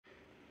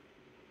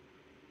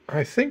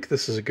I think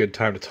this is a good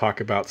time to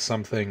talk about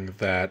something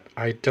that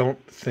I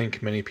don't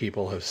think many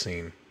people have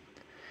seen.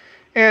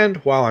 And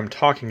while I'm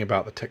talking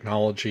about the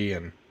technology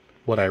and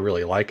what I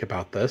really like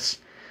about this,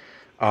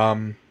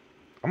 I'm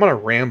going to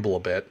ramble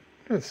a bit.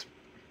 It's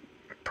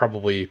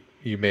probably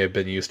you may have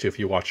been used to if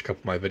you watch a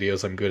couple of my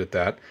videos. I'm good at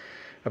that.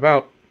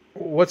 About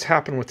what's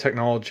happened with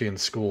technology in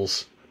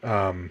schools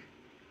and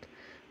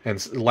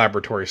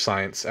laboratory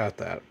science at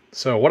that.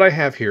 So what I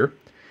have here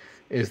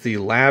is the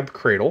Lab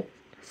Cradle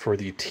for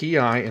the TI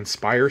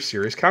Nspire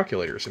series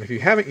calculators. And if you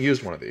haven't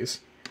used one of these,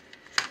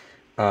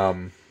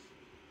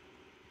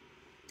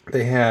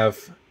 they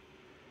have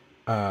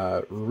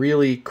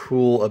really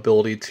cool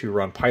ability to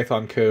run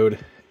Python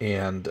code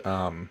and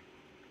I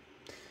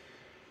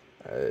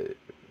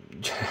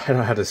don't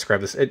know how to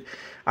describe this.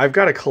 I've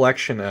got a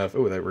collection of...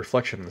 Oh, that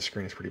reflection on the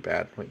screen is pretty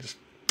bad. Let me just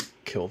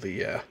kill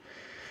the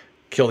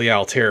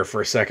Altair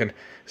for a second.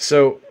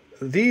 So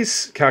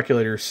these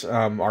calculators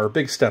are a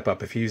big step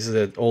up if you use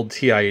the old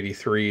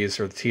TI-83s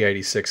or the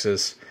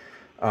TI-86s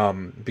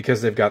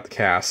because they've got the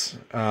CAS.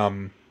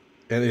 And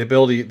the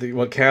ability...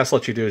 What CAS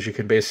lets you do is you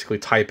can basically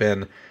type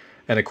in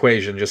an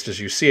equation just as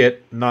you see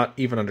it, not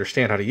even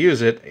understand how to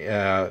use it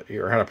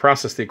or how to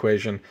process the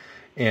equation,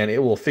 and it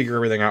will figure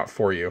everything out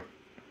for you.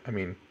 I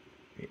mean,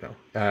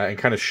 and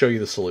kind of show you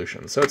the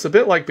solution. So it's a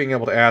bit like being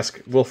able to ask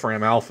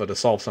Wolfram Alpha to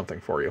solve something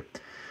for you,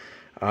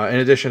 in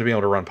addition to being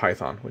able to run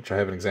Python, which I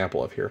have an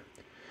example of here.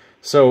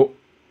 So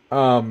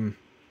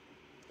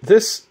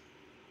this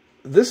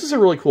is a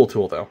really cool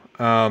tool, though.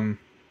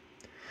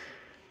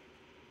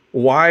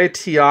 Why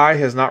TI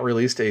has not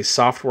released a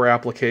software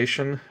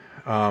application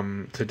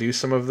to do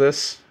some of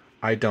this,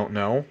 I don't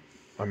know.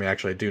 I mean,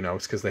 actually, I do know.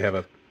 It's because they have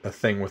a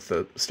thing with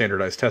the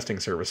standardized testing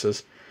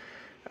services.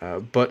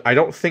 But I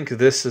don't think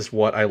this is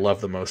what I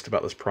love the most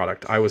about this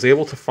product. I was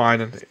able to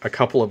find a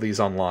couple of these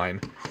online.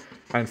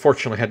 I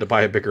unfortunately had to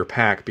buy a bigger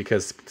pack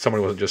because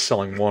somebody wasn't just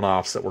selling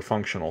one-offs that were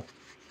functional.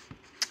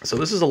 So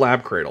this is a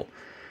Lab Cradle.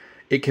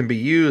 It can be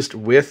used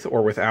with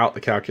or without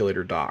the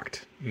calculator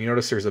docked. You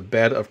notice there's a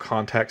bed of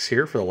contacts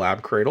here for the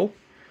Lab Cradle.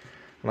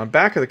 And on the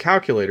back of the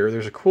calculator,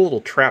 there's a cool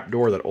little trap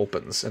door that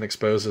opens and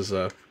exposes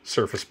a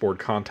surface board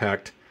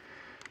contact.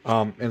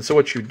 And so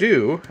what you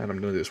do, and I'm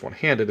going to do this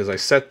one-handed, is I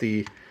set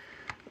the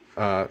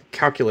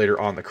calculator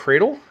on the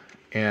cradle,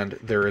 and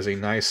there is a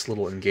nice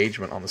little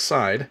engagement on the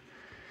side.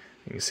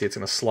 You can see it's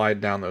going to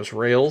slide down those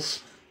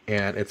rails,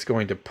 and it's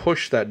going to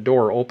push that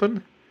door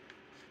open,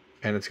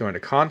 and it's going to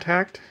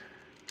contact.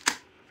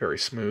 Very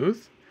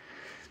smooth.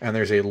 And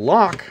there's a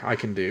lock I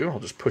can do. I'll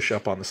just push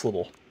up on this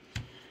little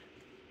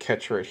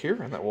catch right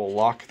here, and that will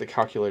lock the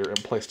calculator in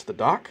place to the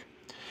dock.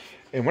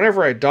 And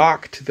whenever I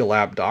dock to the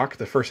lab dock,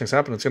 the first thing that's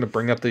happening is going to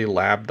bring up the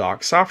lab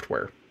dock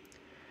software.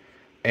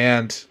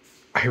 And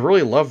I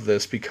really love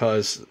this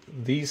because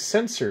these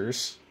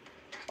sensors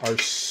are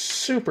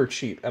super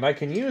cheap, and I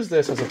can use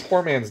this as a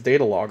poor man's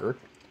data logger.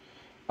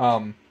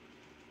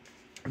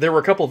 There were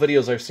a couple of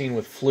videos I've seen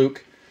with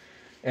Fluke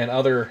and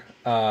other,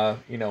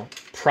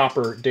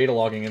 proper data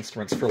logging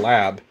instruments for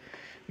lab.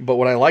 But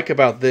what I like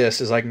about this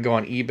is I can go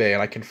on eBay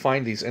and I can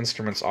find these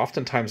instruments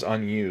oftentimes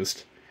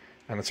unused,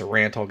 and it's a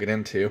rant I'll get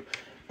into,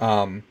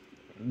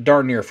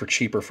 darn near for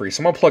cheap or free.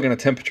 So I'm going to plug in a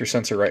temperature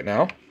sensor right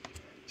now.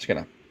 Just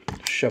going to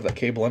shove that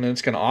cable in, and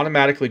it's going to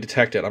automatically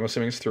detect it. I'm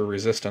assuming it's through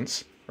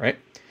resistance, right?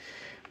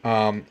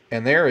 And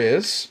there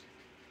is,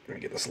 let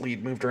me get this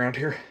lead moved around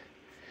here.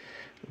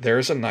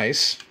 There's a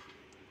nice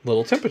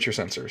little temperature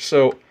sensor.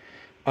 So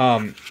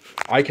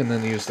I can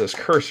then use this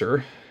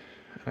cursor.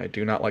 I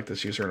do not like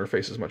this user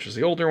interface as much as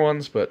the older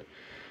ones, but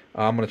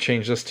I'm going to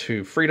change this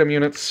to freedom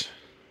units.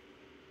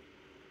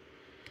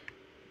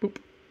 Boop.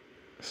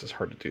 This is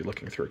hard to do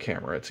looking through a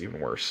camera. It's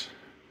even worse.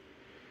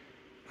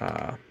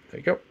 There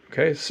you go.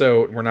 Okay,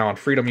 so we're now on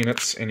freedom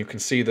units, and you can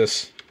see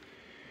this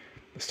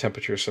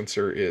temperature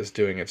sensor is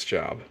doing its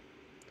job.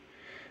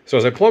 So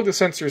as I plug the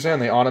sensors in,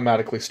 they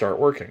automatically start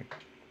working.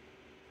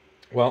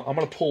 Well, I'm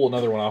going to pull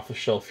another one off the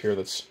shelf here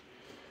that's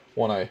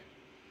one I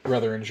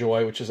rather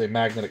enjoy, which is a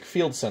magnetic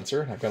field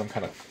sensor. I've got them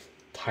kind of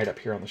tied up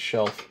here on the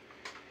shelf.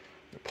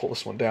 Pull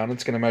this one down.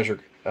 It's going to measure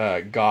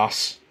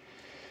Gauss.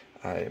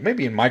 It may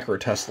be in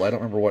microtesla. I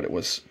don't remember what it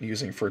was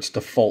using for its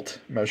default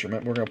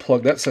measurement. We're going to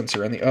plug that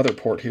sensor in the other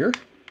port here.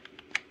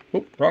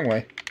 Oop, wrong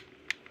way.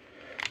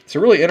 It's a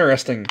really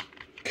interesting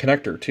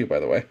connector too, by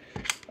the way.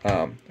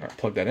 All right,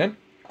 plug that in.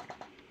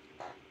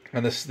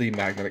 And this is the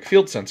magnetic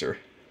field sensor.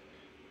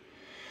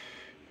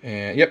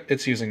 And yep,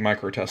 it's using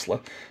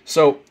microtesla.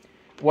 So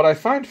what I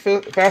find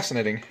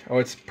fascinating,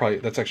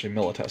 that's actually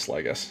millitesla,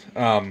 I guess.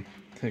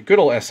 Good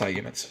old SI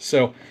units.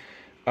 So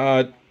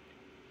I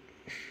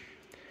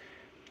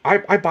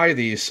buy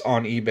these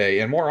on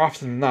eBay, and more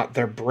often than not,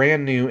 they're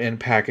brand new in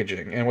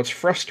packaging. And what's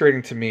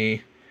frustrating to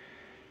me,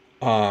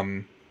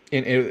 I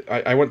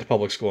went to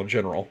public school in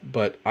general,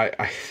 but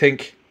I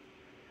think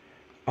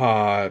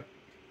I'm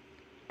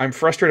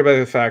frustrated by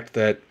the fact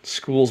that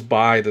schools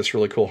buy this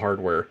really cool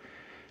hardware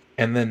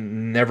and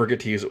then never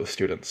get to use it with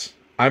students.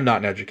 I'm not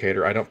an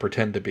educator. I don't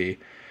pretend to be.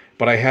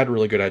 but I had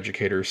really good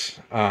educators,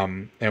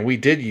 and we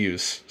did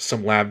use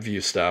some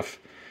LabVIEW stuff,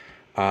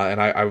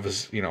 and I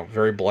was,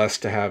 very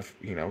blessed to have,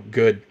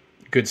 good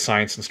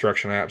science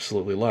instruction I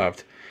absolutely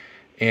loved.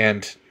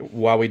 And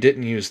while we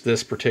didn't use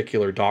this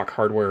particular dock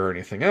hardware or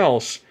anything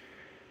else,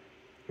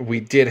 we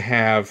did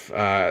have,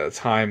 at the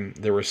time,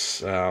 there was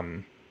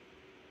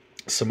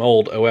some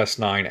old OS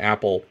 9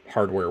 Apple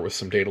hardware with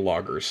some data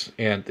loggers,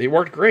 and they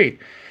worked great.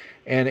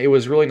 And it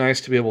was really nice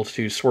to be able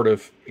to sort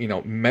of,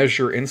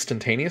 measure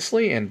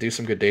instantaneously and do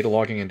some good data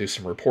logging and do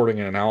some reporting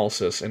and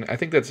analysis. And I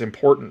think that's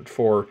important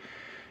for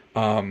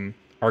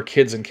our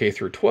kids in K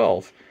through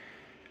 12.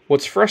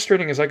 What's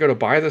frustrating is I go to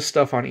buy this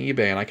stuff on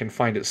eBay and I can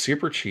find it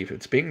super cheap.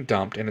 It's being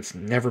dumped and it's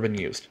never been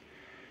used.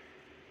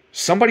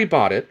 Somebody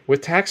bought it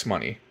with tax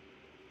money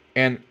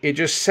and it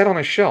just sat on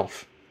a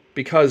shelf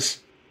because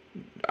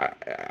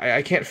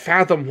I can't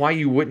fathom why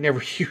you would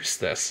never use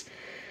this.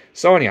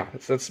 So anyhow,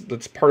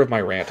 that's part of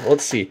my rant.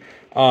 Let's see.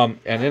 And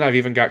then I've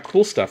even got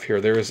cool stuff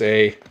here. This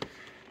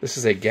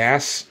is a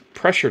gas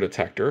pressure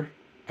detector,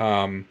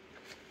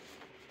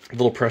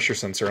 little pressure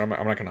sensor. I'm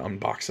not going to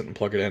unbox it and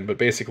plug it in, but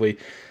basically,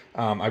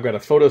 I've got a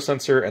photo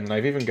sensor, and then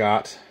I've even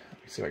got,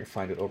 let me see if I can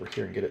find it over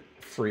here and get it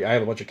free. I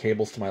have a bunch of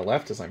cables to my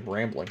left as I'm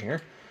rambling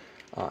here.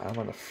 I'm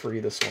going to free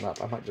this one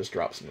up. I might just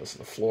drop some of this on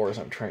the floor as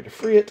I'm trying to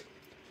free it.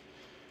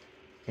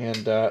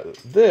 And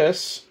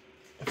this,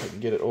 if I can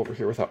get it over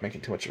here without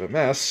making too much of a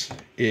mess,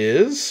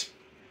 is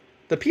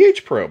the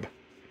pH probe.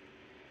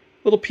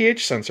 Little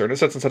pH sensor, and it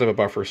sits inside of a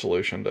buffer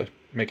solution to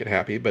make it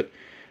happy, but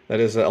that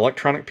is an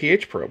electronic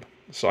pH probe.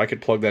 So I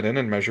could plug that in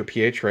and measure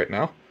pH right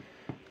now.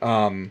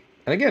 And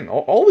again,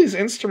 all these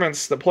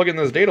instruments that plug in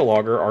this data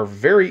logger are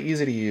very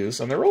easy to use,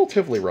 and they're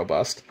relatively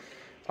robust.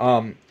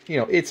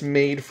 It's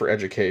made for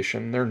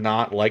education. They're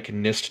not like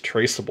NIST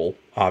traceable,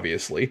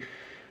 obviously.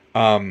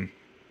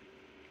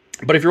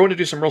 But if you're going to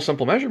do some real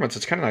simple measurements,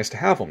 it's kind of nice to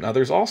have them. Now,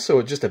 there's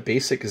also just a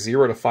basic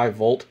 0 to 5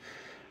 volt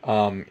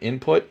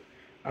input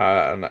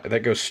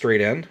that goes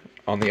straight in.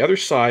 On the other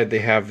side, they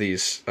have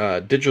these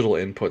digital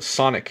inputs,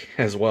 sonic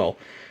as well.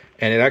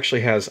 And it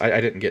actually has,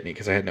 I didn't get any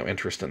because I had no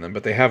interest in them,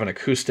 but they have an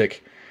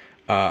acoustic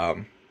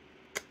little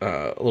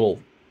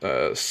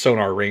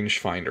sonar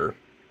rangefinder.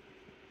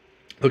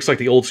 Looks like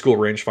the old school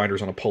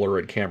rangefinders on a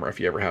Polaroid camera if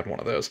you ever had one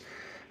of those.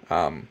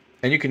 And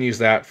you can use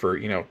that for,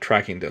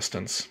 tracking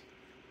distance.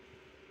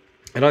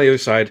 And on the other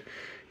side,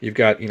 you've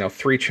got,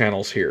 3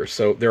 channels here.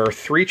 So there are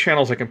 3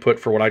 channels I can put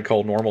for what I'd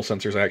call normal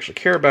sensors I actually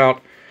care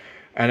about.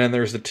 And then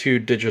there's the 2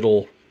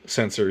 digital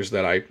sensors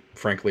that I,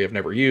 frankly, have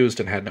never used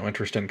and had no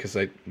interest in because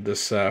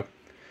this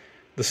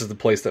is the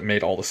place that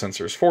made all the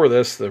sensors for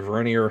this, the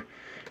Vernier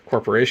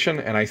Corporation.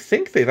 And I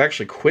think they've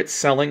actually quit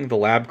selling the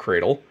lab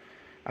Cradle.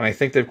 And I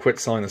think they've quit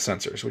selling the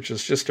sensors, which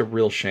is just a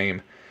real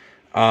shame.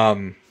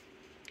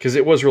 Because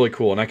it was really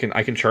cool, and I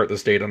can chart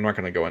this data. I'm not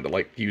going to go into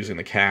like using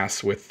the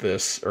CAS with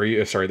this, or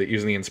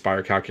using the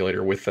Nspire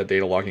calculator with the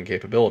data logging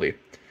capability.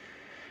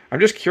 I'm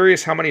just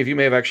curious how many of you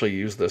may have actually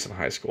used this in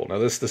high school. Now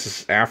this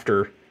is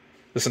after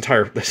this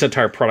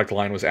entire product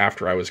line was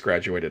after I was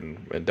graduated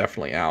and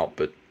definitely out.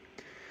 But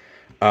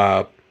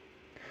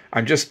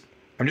I'm just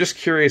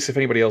curious if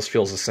anybody else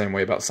feels the same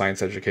way about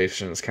science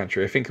education in this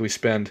country. I think we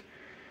spend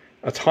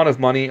a ton of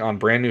money on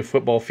brand new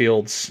football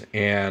fields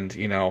and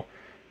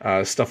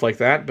stuff like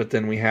that, but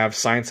then we have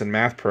science and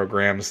math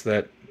programs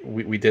that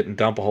we didn't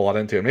dump a whole lot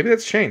into. And maybe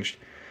that's changed.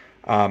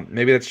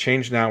 Maybe that's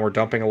changed now. We're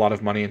dumping a lot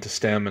of money into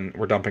STEM and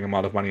we're dumping a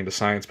lot of money into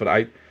science.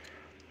 But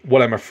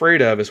what I'm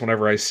afraid of is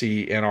whenever I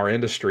see in our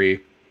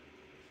industry,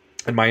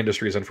 and my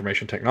industry is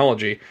information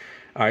technology,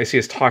 I see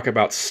us talk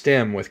about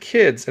STEM with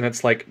kids, and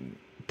it's like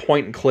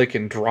point and click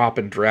and drop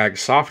and drag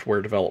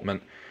software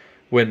development,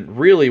 when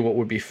really what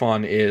would be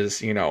fun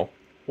is,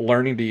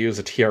 learning to use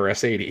a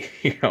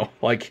TRS-80,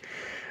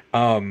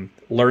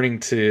 learning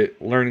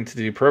to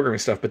do programming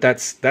stuff. But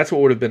that's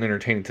what would have been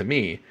entertaining to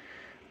me.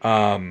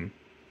 I'm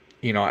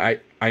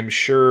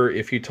sure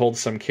if you told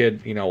some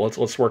kid,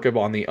 let's work up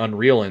on the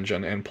Unreal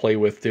Engine and play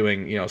with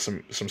doing,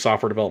 some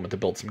software development to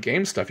build some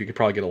game stuff, you could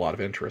probably get a lot of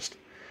interest.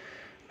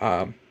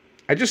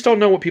 I just don't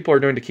know what people are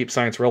doing to keep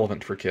science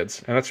relevant for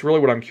kids, and that's really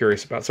what I'm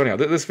curious about. So anyhow,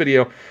 this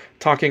video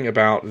talking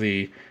about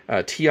the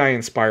TI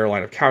Nspire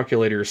line of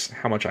calculators,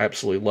 how much I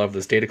absolutely love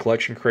this data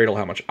collection Cradle,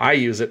 how much I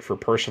use it for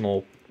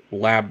personal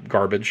lab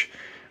garbage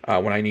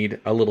when I need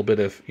a little bit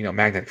of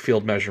magnetic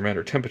field measurement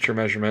or temperature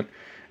measurement.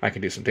 I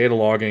can do some data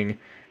logging,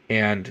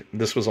 and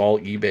this was all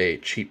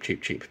eBay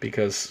cheap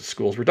because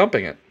schools were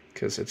dumping it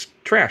because it's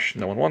trash.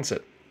 No one wants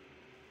it.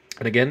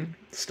 And again,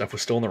 stuff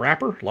was still in the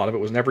wrapper. A lot of it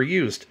was never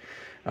used.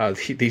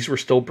 These were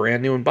still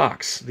brand new in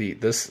box.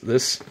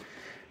 This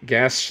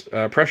gas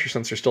pressure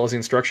sensor still has the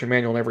instruction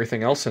manual and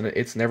everything else, and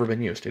it's never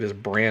been used. It is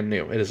brand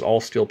new. It is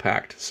all steel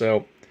packed.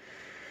 So,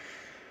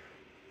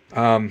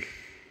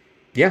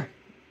 yeah,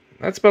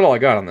 that's about all I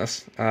got on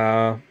this.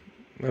 A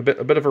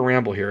bit of a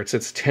ramble here.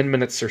 It's 10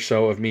 minutes or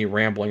so of me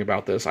rambling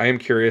about this. I am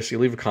curious. You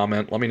leave a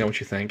comment. Let me know what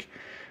you think.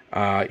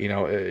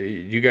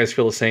 You guys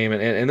feel the same.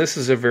 And this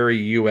is a very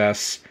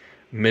U.S.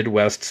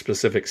 Midwest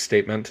specific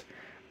statement.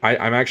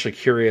 I'm actually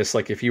curious,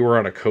 like if you were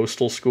on a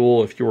coastal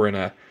school, if you were in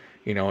a,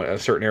 you know, a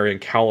certain area in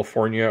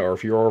California, or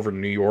if you were over in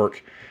New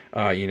York,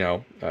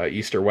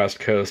 East or West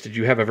Coast, did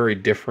you have a very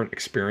different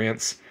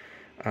experience?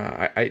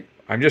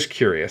 I'm just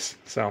curious.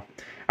 So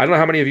I don't know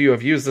how many of you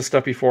have used this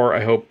stuff before.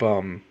 I hope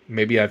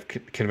maybe I've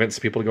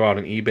convinced people to go out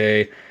on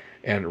eBay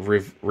and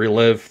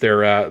relive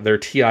their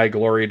TI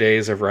glory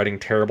days of writing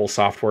terrible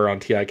software on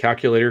TI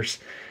calculators,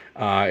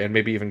 and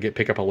maybe even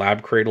pick up a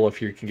lab Cradle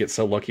if you can get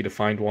so lucky to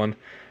find one,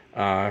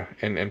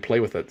 and play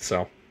with it.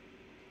 So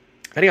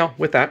anyhow,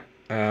 with that,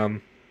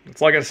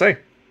 that's all I got to say.